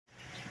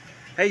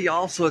Hey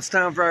y'all, so it's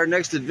time for our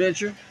next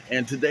adventure,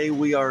 and today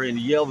we are in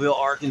Yellville,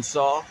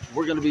 Arkansas.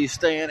 We're going to be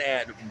staying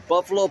at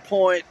Buffalo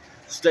Point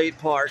State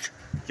Park.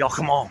 Y'all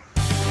come on.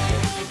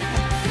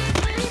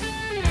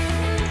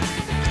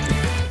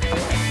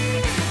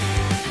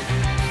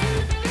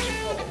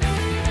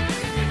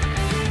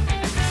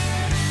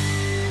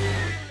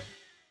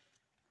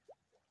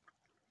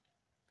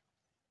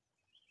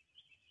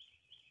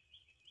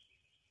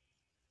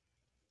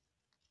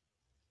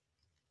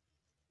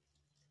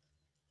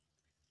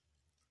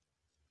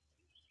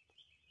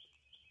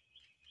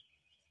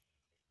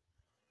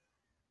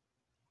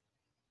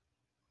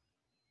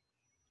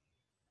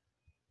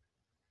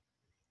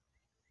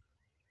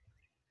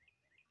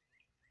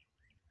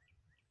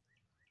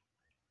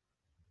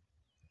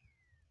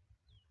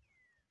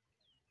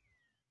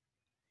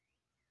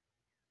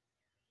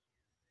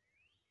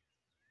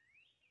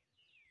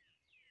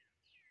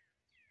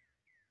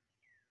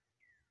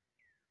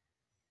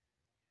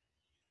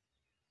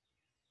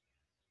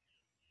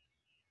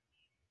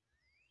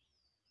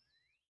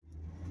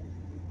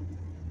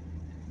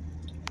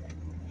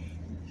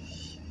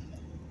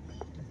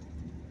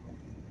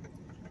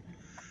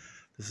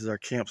 This is our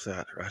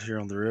campsite right here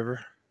on the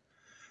river.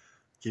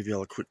 Give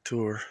y'all a quick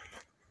tour.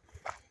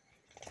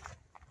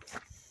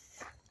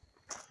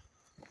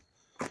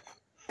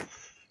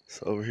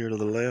 So over here to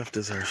the left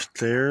is our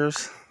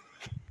stairs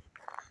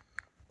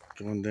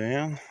going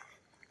down.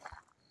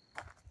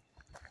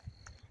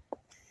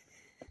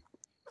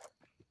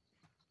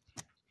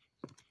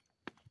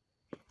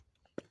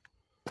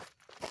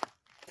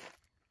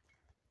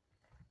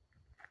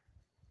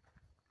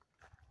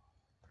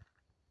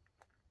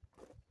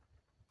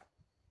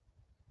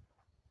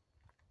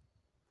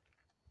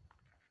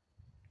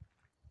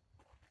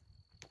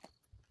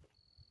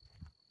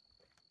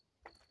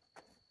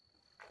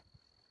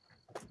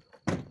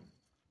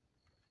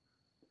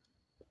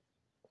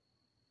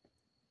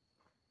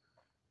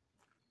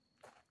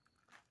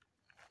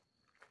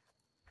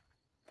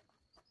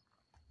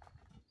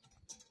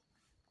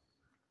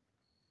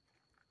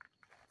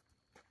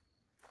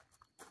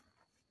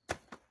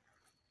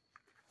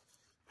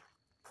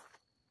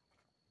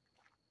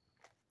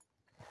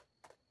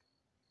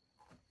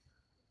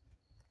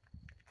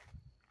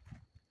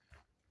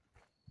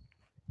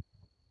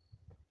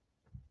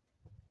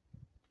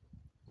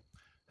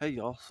 Hey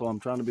y'all, so I'm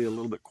trying to be a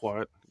little bit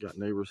quiet. Got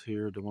neighbors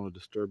here, don't want to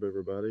disturb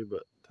everybody,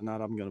 but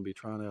tonight I'm going to be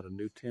trying out a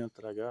new tent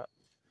that I got.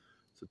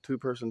 It's a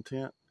two-person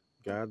tent,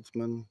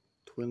 Guidesman,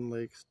 Twin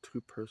Lakes,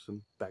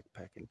 two-person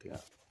backpacking tent.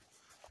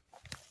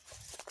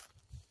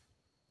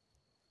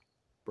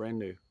 Brand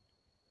new.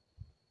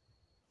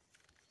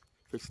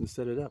 Fixing to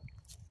set it up.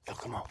 Oh,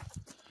 come on.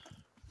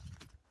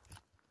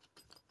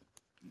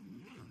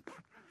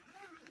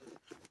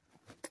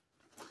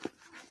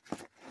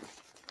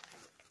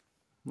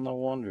 No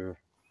wonder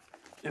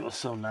it was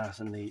so nice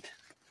and neat.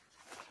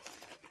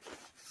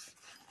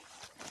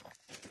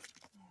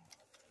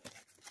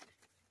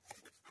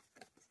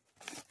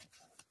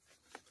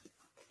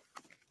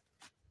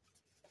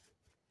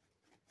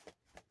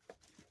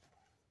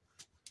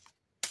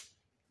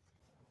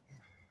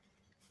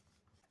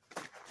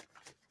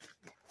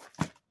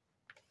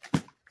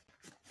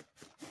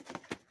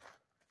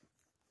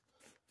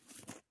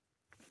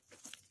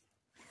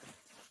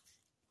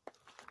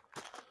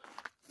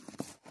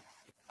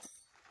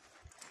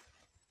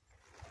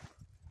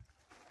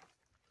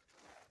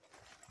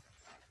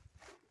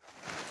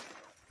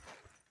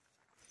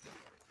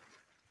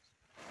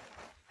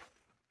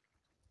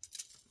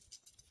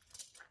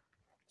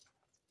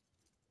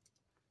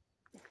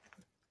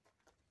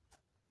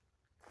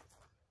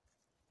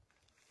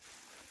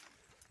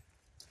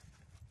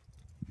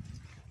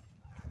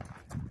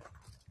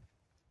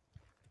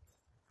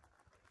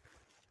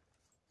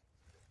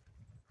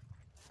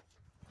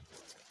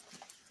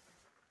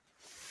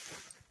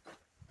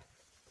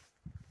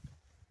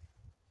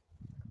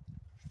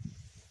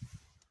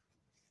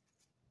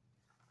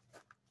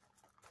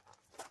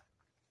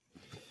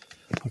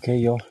 Okay,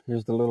 y'all,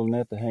 here's the little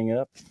net to hang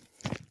up.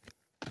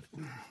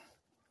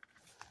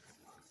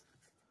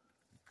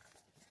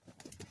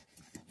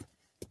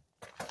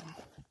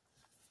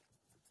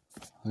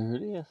 There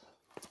it is.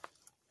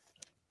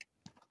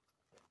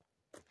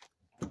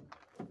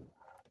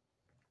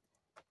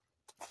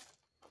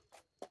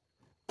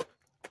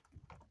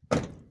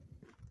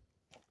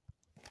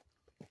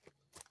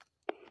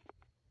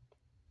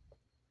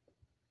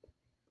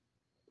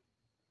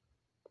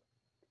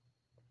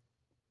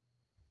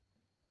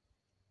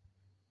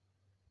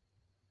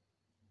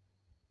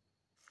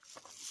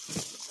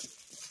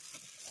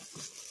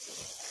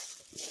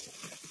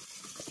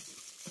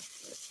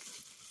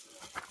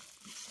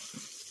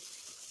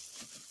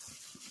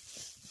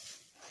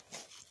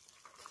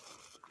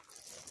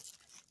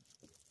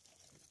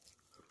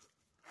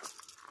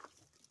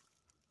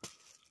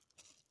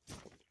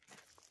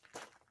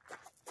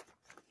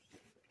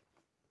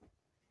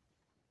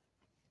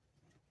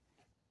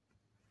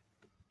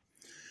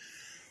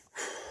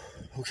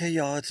 Okay,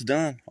 y'all, it's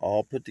done.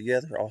 All put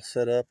together, all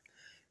set up.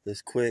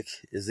 It's quick,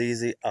 it's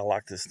easy. I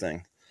like this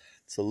thing.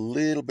 It's a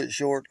little bit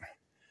short,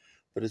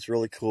 but it's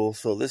really cool.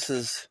 So this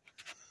is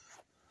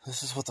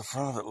what the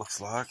front of it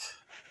looks like.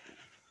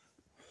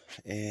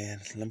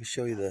 And let me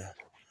show you the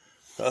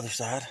other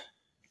side.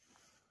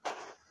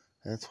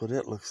 That's what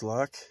it looks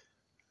like.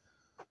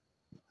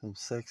 Some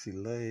sexy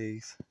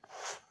legs.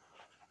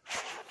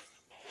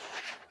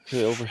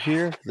 Okay, over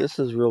here, this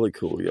is really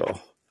cool, y'all.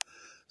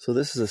 So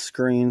this is a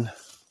screen.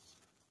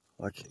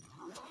 Like,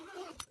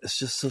 it's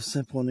just so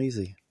simple and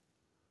easy,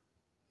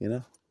 you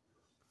know?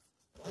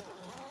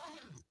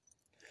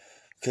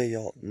 Okay,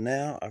 y'all,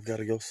 now I've got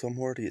to go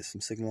somewhere to get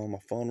some signal on my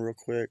phone real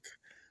quick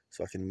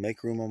so I can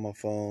make room on my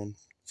phone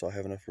so I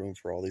have enough room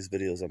for all these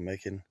videos I'm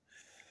making.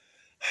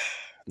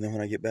 And then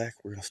when I get back,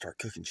 we're going to start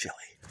cooking chili.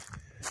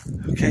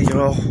 Okay,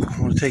 y'all, I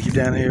want to take you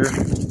down here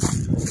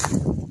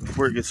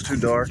before it gets too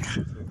dark.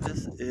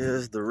 This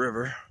is the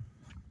river.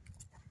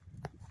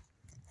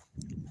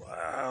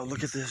 Wow,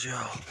 look at this,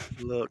 y'all.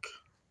 Look.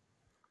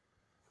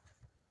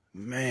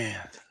 Man,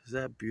 is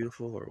that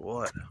beautiful or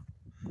what?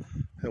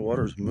 That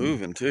water's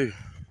moving too.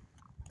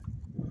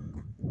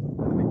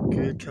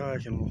 Good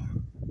kayaking.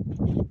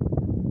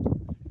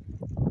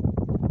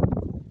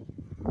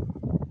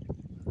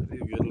 That'd be a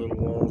good little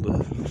wall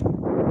to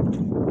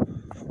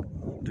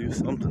do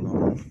something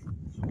on.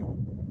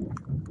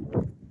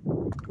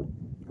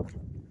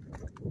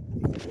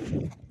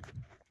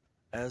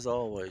 As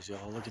always,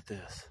 y'all, look at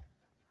this.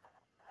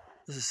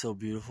 This is so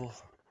beautiful.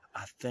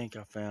 I think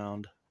I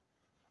found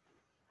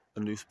a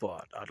new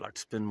spot I'd like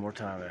to spend more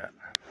time at.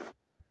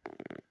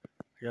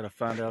 I gotta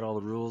find out all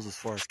the rules as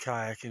far as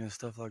kayaking and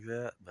stuff like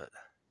that, but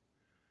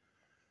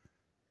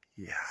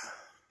yeah.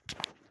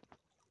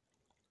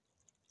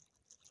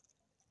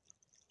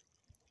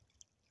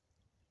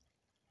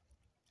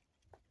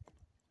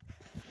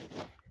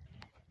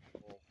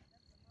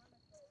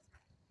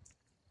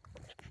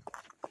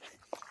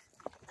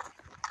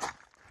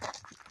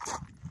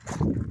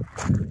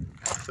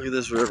 Look at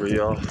this river,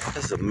 y'all.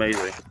 This is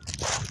amazing.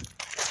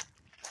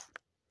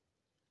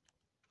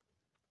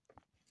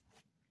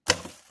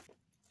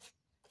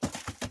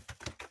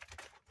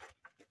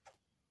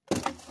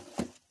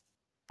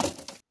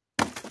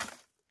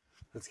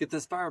 Let's get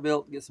this fire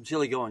built and get some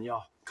chili going,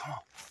 y'all. Come on.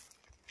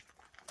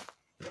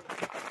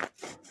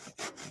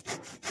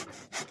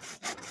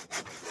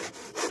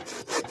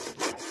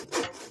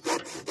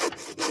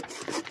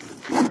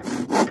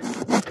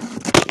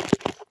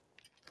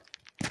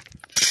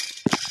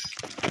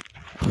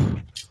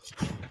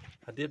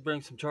 I did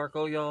bring some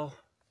charcoal, y'all,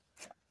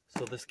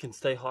 so this can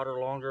stay hotter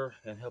longer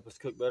and help us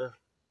cook better.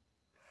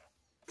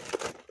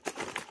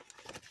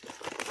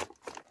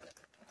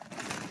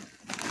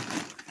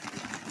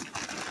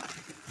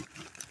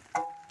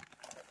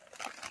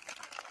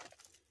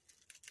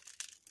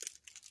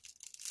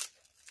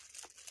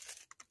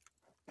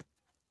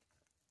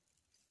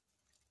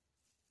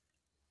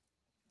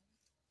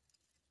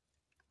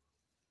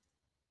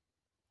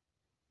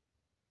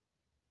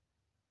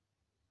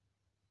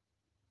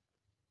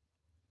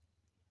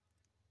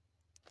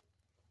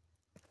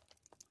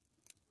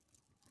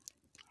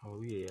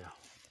 Oh yeah.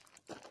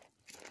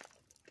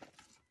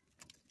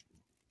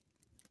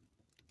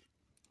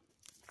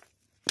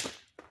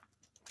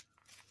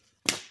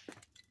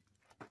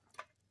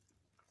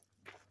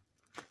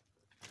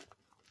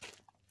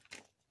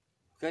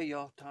 Okay,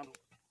 y'all, time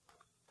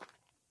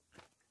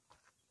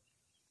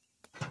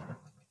to...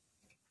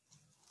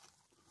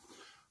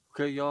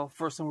 Okay, y'all,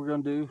 first thing we're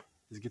gonna do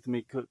is get the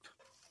meat cooked.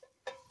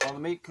 While the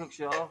meat cooks,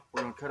 y'all,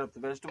 we're gonna cut up the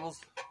vegetables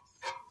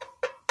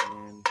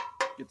and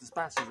get the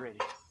spices ready.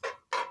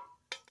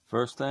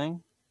 First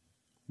thing,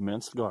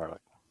 minced garlic.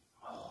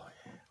 Oh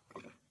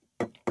yeah.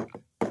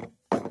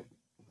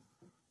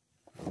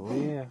 Oh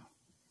yeah.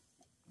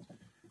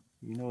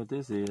 You know what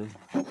this is.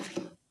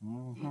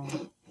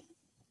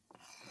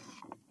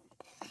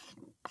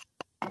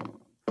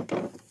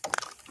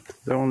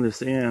 They're on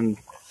this end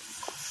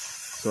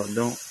so I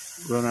don't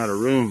run out of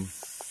room.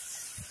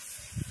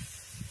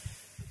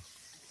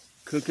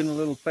 Cooking a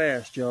little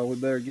fast, y'all. We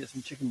better get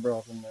some chicken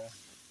broth in there.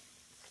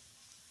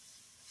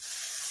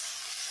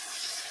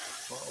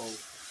 Uh-oh.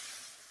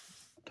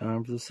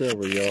 Time for the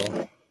celery,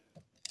 y'all.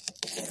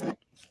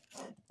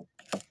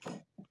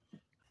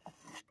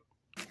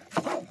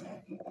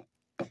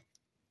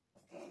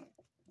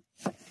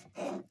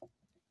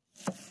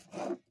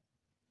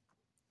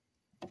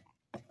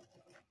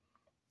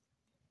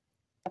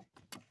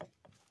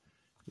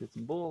 It's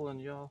boiling,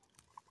 y'all.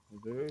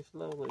 Very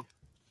slowly,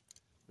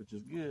 which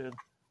is good.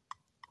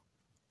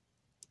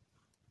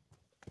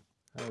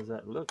 How's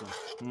that looking?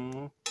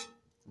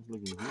 It's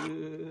looking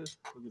good.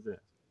 Look at that.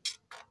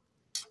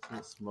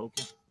 It's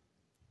smoking.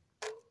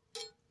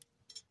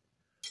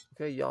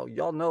 Okay,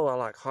 y'all know I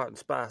like hot and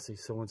spicy,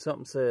 so when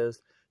something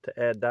says to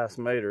add diced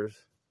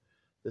tomatoes,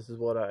 this is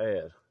what I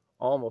add.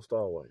 Almost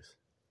always.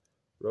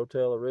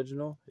 Rotel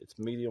Original, it's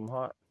medium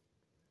hot.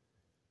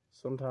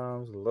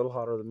 Sometimes a little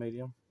hotter than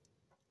medium,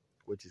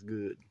 which is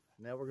good.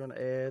 Now we're gonna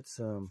add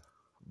some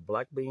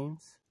black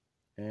beans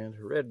and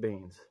red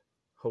beans,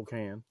 whole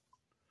can.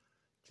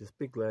 Just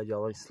be glad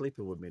y'all ain't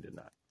sleeping with me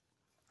tonight.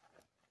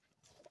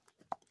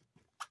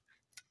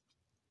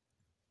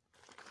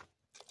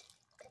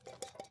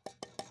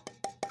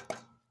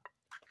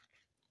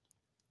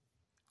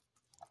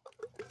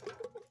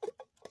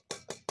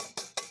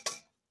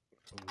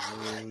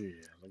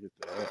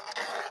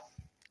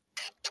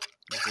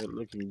 Is that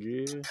looking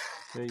good?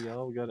 Okay,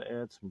 y'all, we got to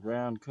add some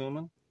ground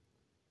cumin.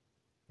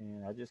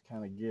 And I just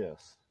kind of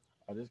guess.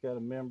 I just got to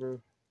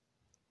remember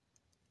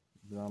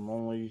that I'm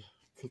only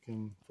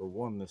cooking for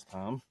one this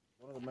time.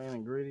 One of the main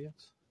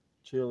ingredients,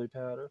 chili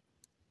powder.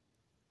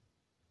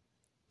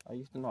 I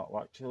used to not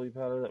like chili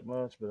powder that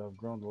much, but I've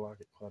grown to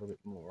like it quite a bit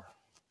more.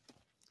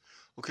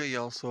 Okay,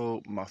 y'all,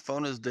 so my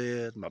phone is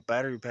dead, my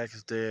battery pack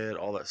is dead,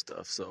 all that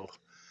stuff. So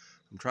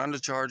I'm trying to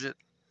charge it.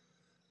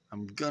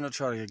 I'm gonna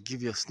try to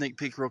give you a sneak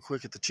peek real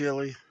quick at the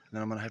chili, and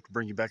then I'm gonna have to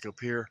bring you back up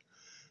here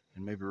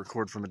and maybe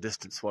record from a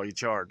distance while you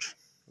charge.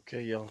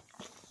 Okay, y'all,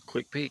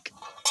 quick peek.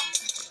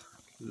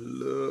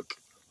 Look,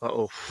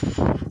 uh-oh.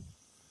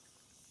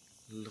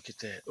 Look at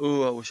that.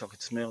 Oh, I wish I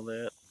could smell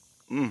that.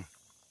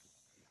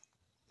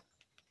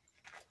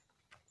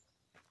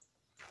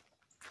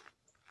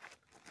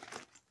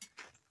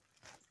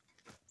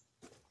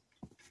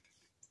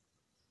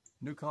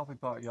 New coffee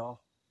pot, y'all.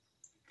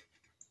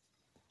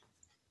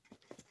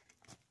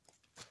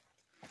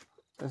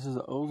 This is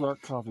an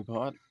Ozark coffee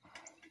pot.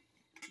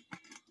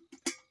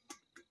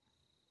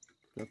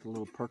 Got the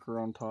little perker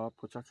on top,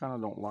 which I kind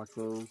of don't like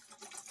those.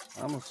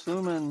 I'm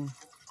assuming,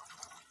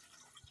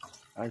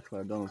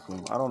 actually I don't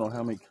assume, I don't know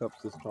how many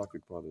cups this coffee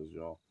pot is,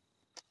 y'all.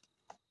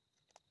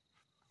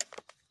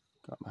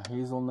 Got my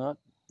hazelnut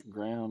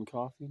ground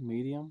coffee,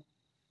 medium.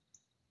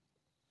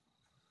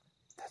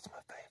 That's my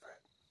favorite.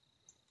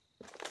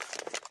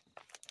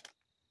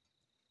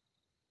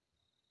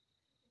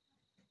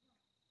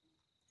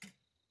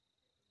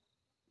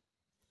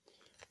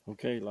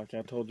 Okay, like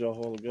I told y'all a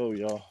while ago,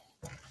 y'all,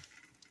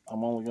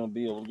 I'm only going to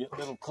be able to get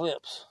little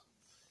clips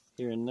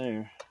here and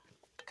there.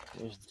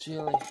 There's the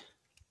chili.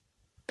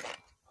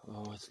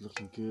 Oh, it's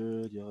looking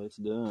good, y'all. It's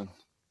done.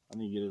 I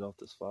need to get it off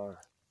this fire.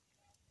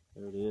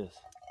 There it is.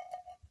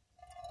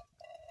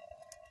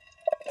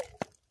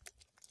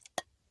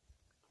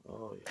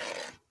 Oh, yeah.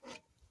 Oh, yeah.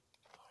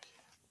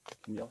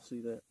 Can y'all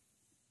see that?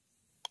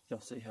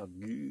 Y'all see how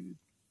good?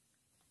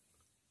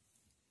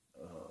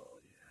 Oh,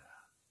 yeah.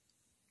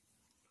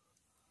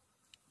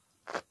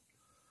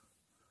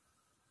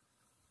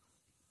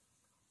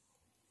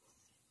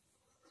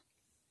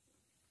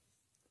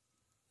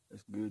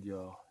 It's good,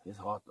 y'all. It's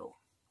hot, though.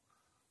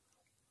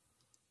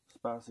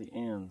 Spicy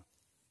and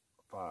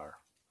fire.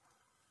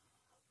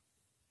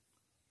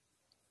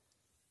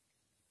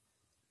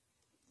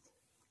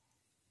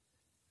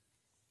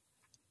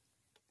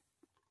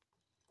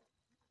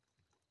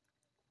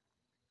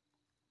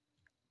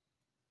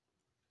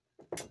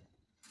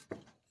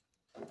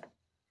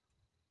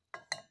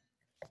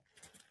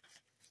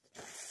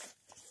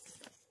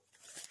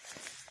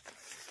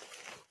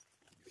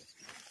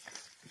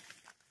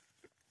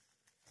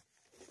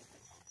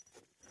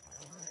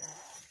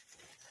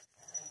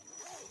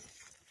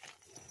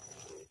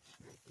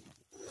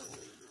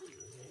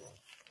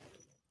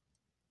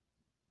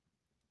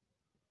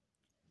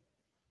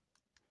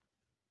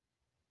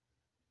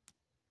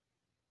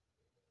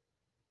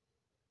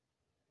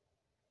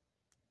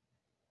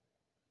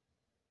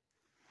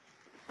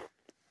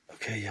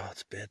 Okay, y'all,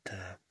 it's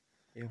bedtime.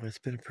 Anyway, it's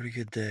been a pretty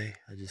good day.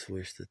 I just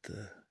wish that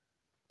the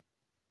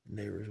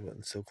neighbors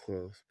wasn't so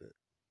close, but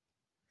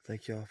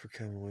thank y'all for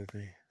coming with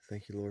me.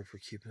 Thank you, Lord, for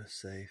keeping us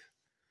safe.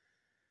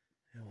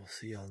 And we'll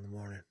see y'all in the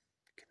morning.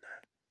 Good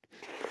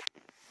night.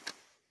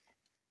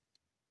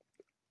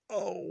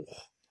 Oh.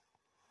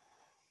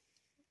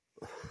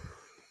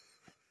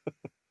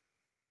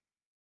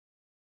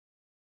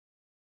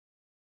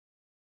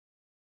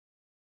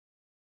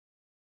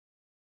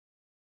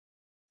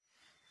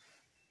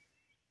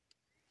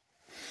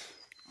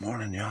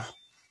 Morning, y'all.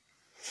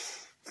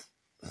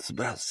 It's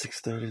about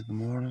 6:30 in the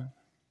morning.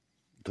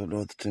 Don't know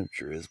what the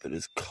temperature is, but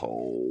it's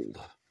cold.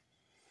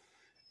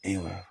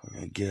 Anyway, we're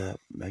gonna get up,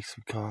 make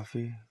some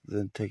coffee,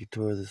 then take a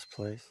tour of this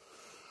place.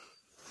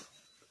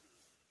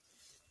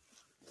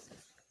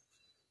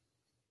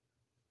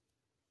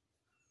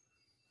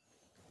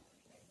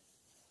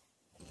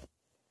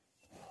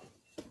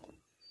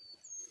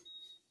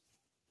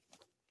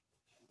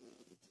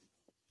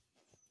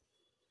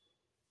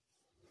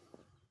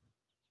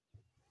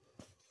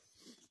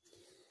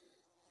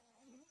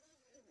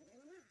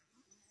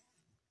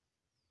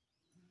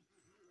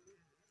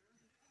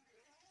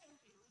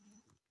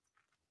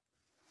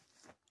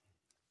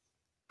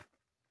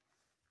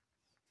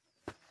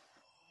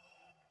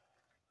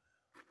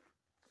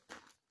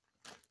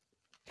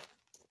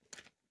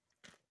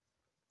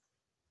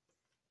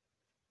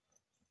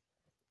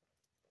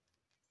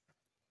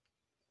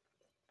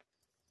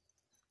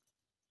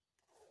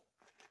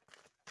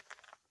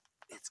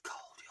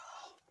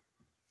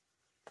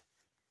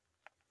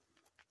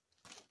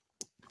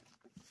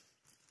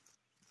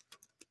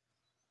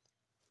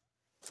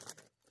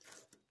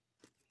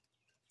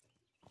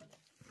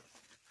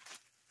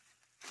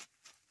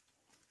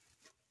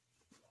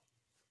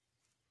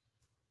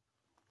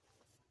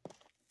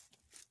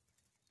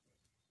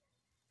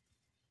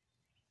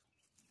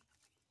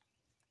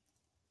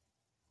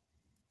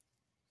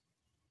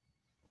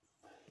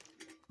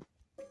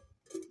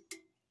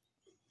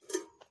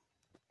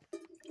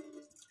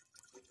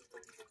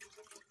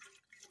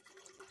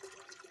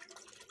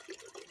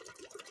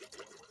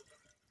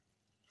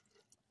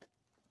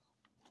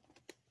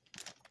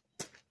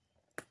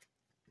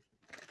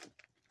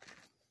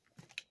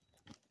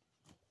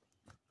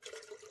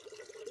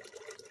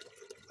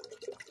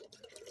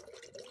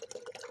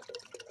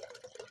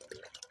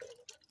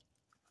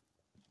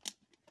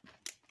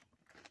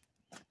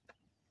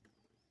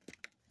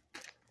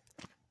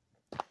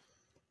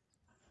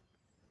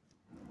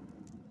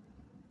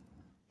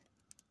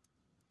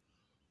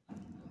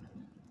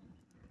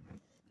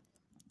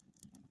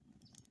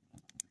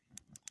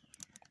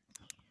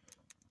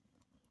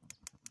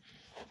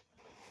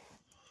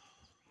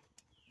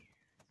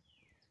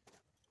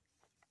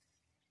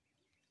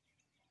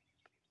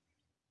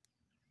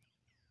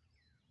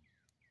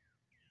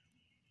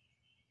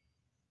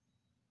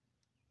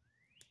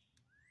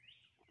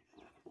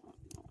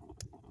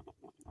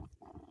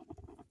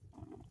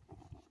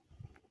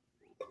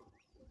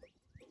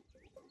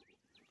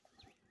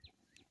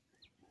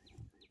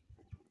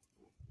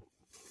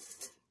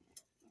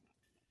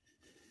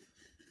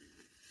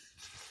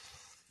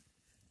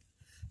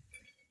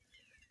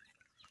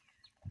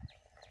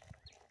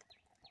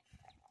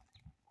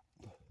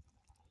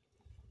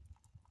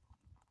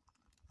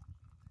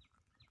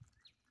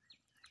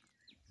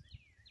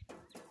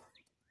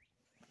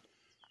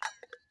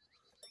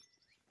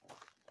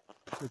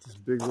 Got this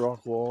big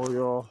rock wall,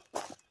 y'all.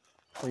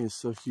 Thing is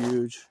so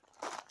huge.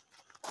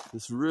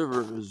 This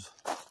river is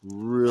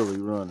really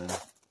running.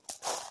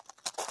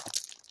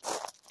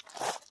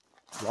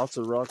 Lots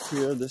of rocks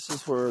here. This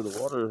is where the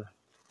water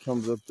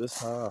comes up this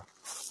high.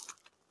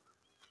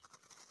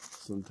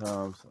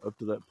 Sometimes up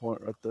to that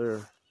point right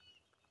there.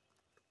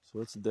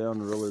 So it's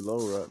down really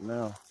low right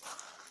now.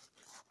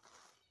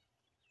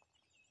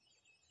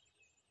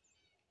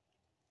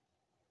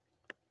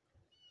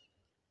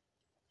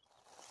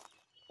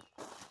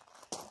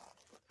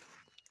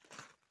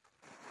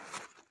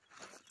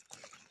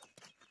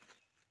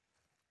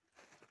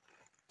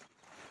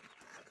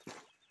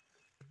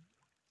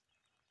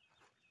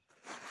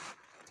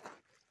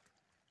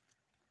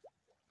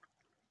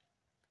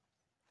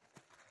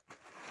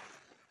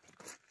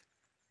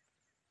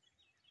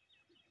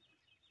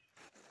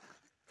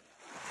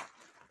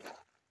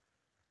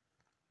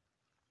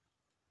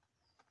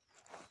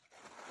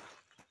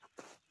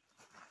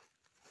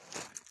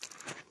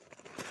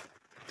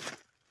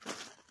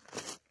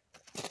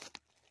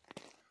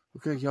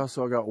 Okay, y'all,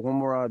 so I got one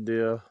more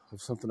idea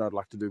of something I'd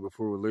like to do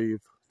before we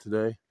leave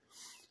today.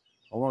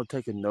 I want to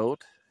take a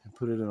note and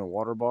put it in a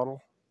water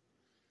bottle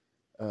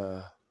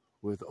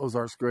with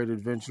Ozark's Great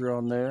Adventure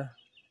on there,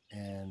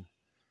 and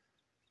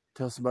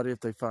tell somebody if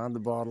they find the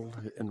bottle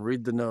and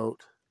read the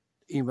note.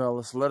 Email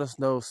us, let us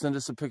know, send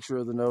us a picture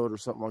of the note or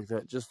something like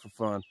that, just for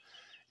fun.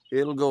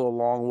 It'll go a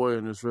long way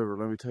in this river.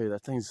 Let me tell you,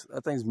 that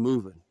thing's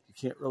moving. You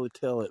can't really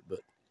tell it,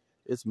 but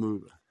it's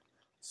moving.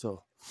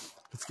 So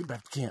let's get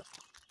back to camp.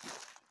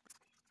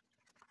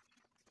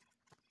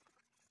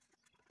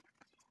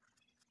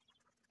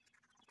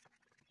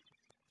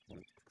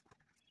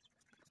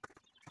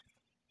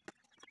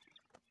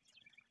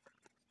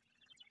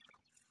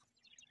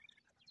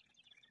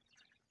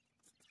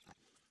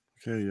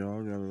 Okay,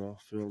 y'all, got it all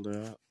filled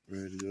out,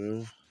 ready to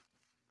go.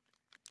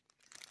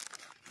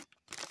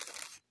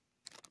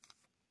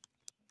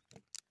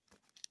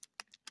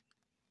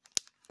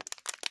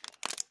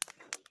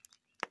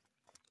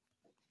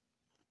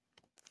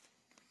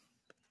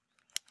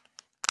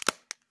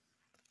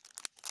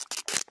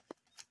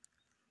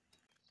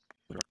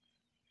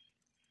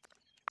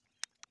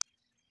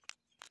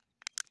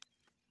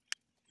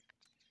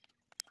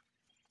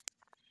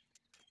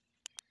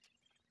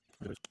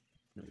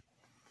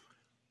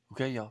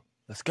 Okay, y'all,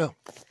 let's go.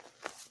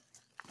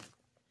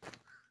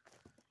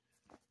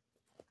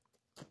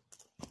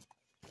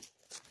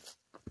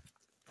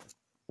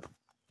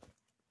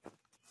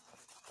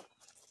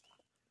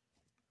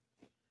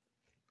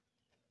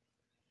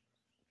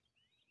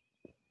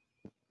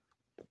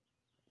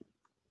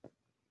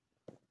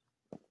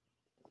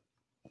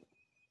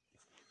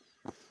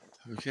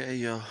 Okay,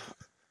 y'all,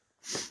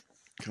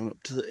 coming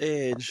up to the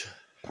edge.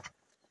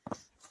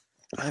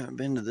 I haven't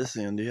been to this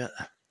end yet.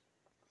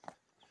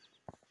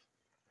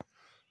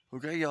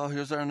 Okay, y'all,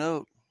 here's our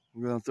note.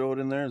 We're going to throw it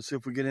in there and see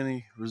if we get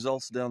any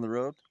results down the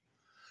road.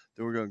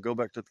 Then we're going to go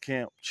back to the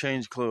camp,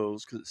 change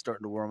clothes because it's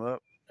starting to warm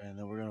up, and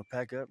then we're going to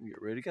pack up and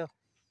get ready to go.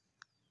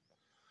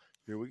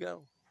 Here we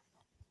go.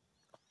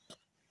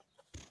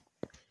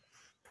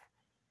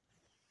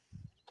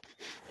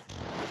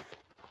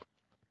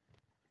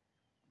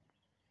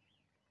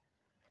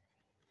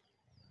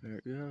 There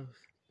it goes.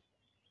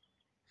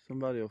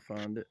 Somebody will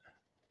find it.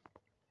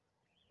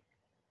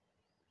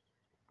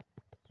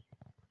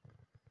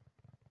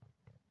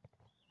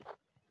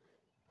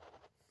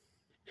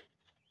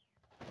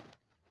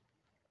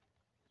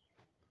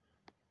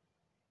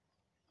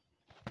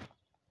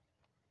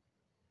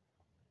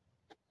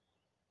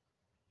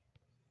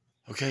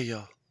 Okay,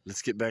 y'all,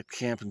 let's get back to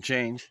camp and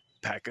change,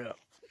 pack up.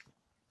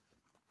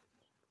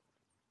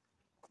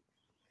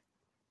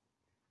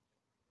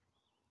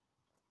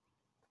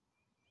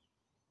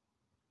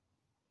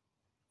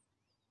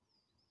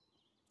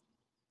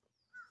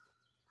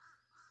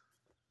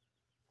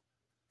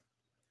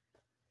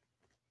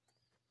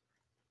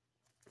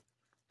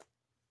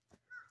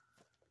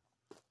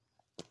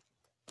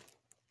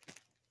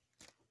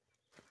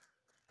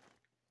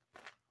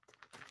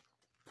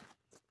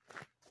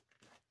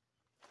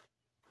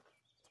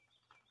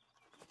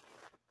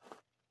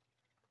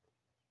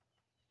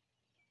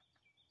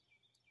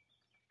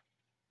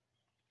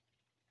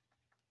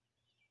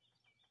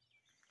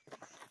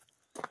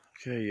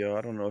 Okay, y'all,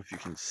 I don't know if you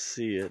can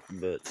see it,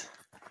 but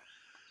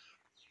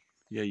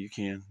yeah, you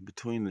can.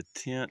 Between the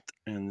tent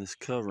and this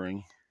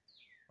covering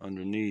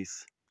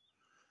underneath,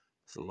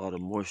 there's a lot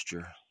of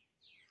moisture.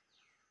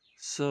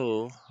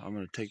 So I'm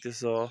going to take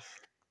this off.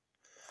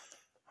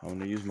 I'm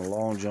going to use my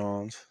long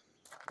johns,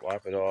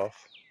 wipe it off,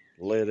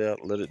 lay it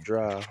out, let it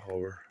dry while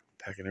we're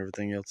packing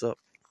everything else up.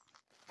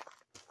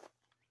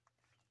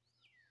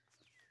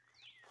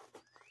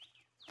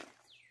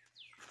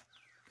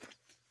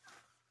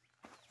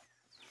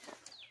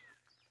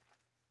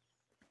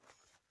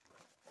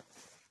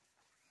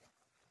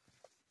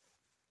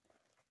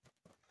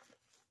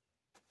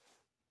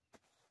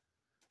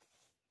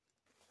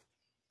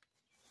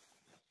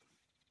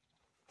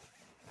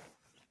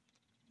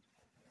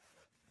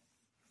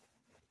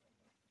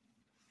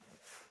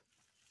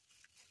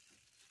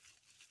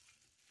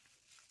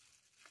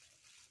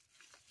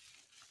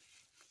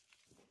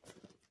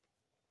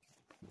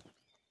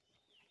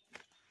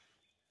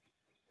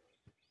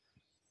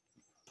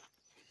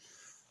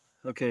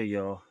 Okay,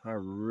 y'all, I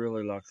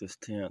really like this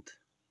tent.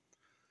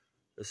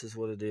 This is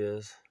what it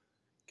is.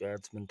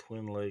 Guardsman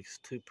Twin Lakes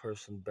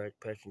 2-person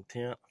backpacking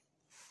tent.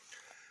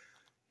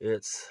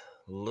 It's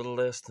a little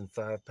less than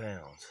 5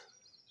 pounds.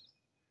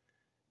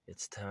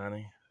 It's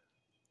tiny,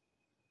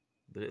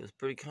 but it was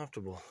pretty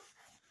comfortable.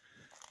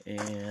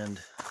 And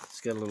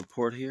it's got a little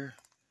port here,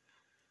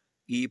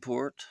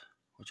 E-port,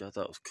 which I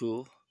thought was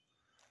cool.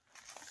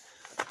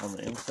 On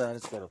the inside,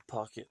 it's got a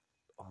pocket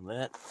on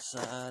that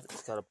side.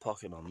 It's got a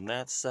pocket on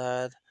that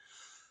side.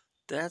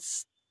 That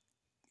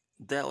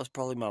was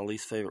probably my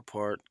least favorite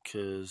part,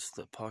 because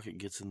the pocket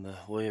gets in the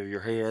way of your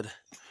head.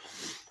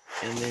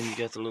 And then you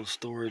got the little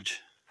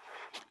storage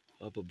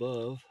up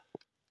above.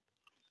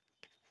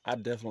 I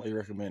definitely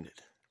recommend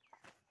it.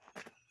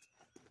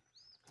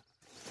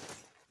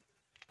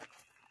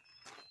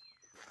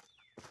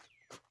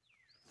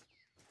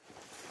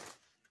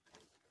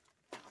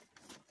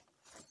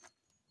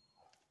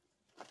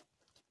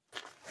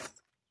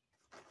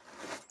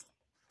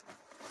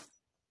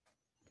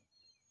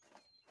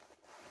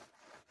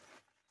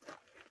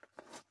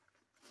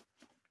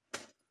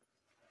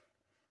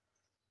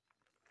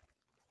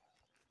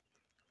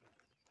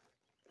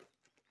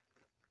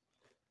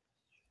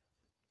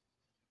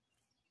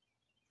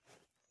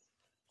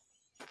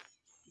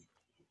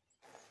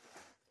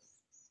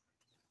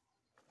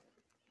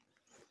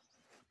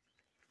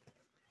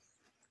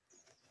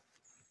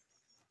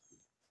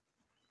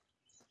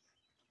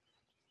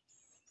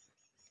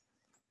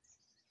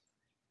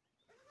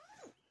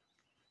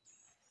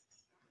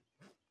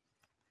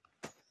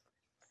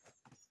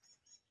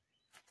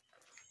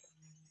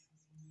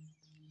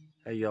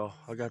 Hey y'all,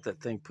 I got that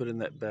thing put in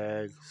that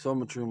bag. So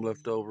much room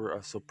left over. I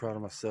was so proud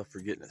of myself for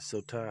getting it so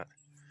tight.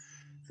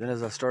 Then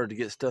as I started to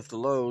get stuff to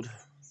load,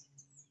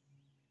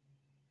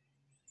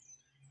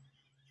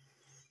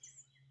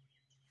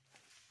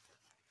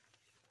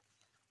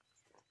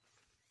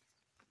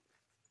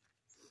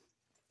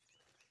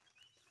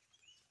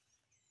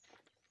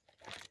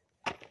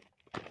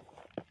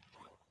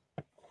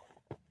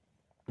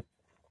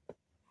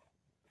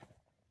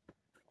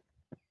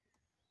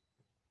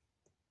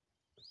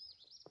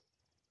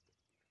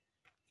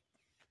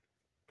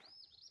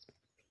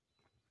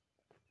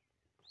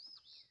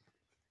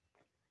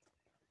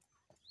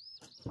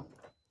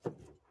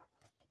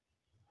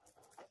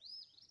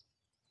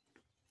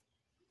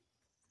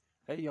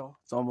 hey y'all,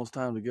 it's almost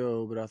time to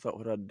go, but I thought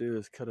what I'd do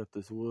is cut up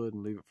this wood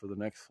and leave it for the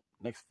next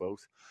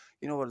folks.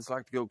 You know what it's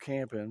like to go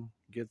camping,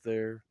 get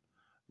there,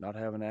 not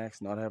have an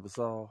axe, not have a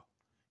saw,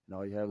 and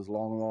all you have is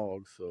long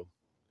logs. So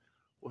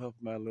we'll help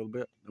them out a little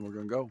bit, then we're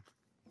gonna go.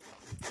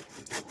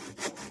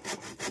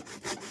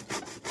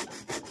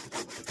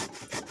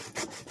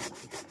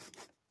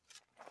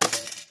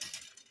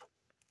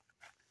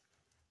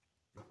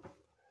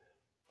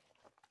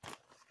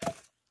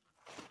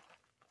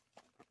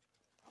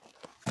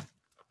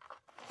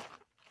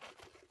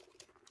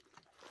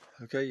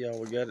 Okay, y'all,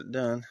 we got it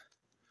done.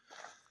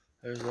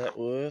 There's that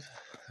wood.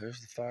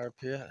 There's the fire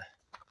pit.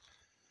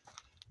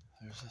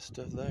 There's that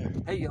stuff there.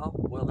 Hey, y'all.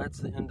 Well, that's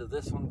the end of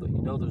this one, but you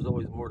know there's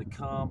always more to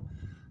come.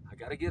 I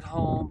got to get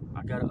home.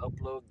 I got to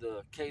upload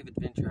the cave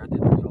adventure I did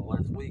for y'all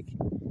last week.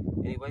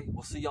 Anyway,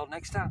 we'll see y'all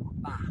next time.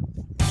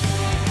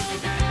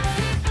 Bye.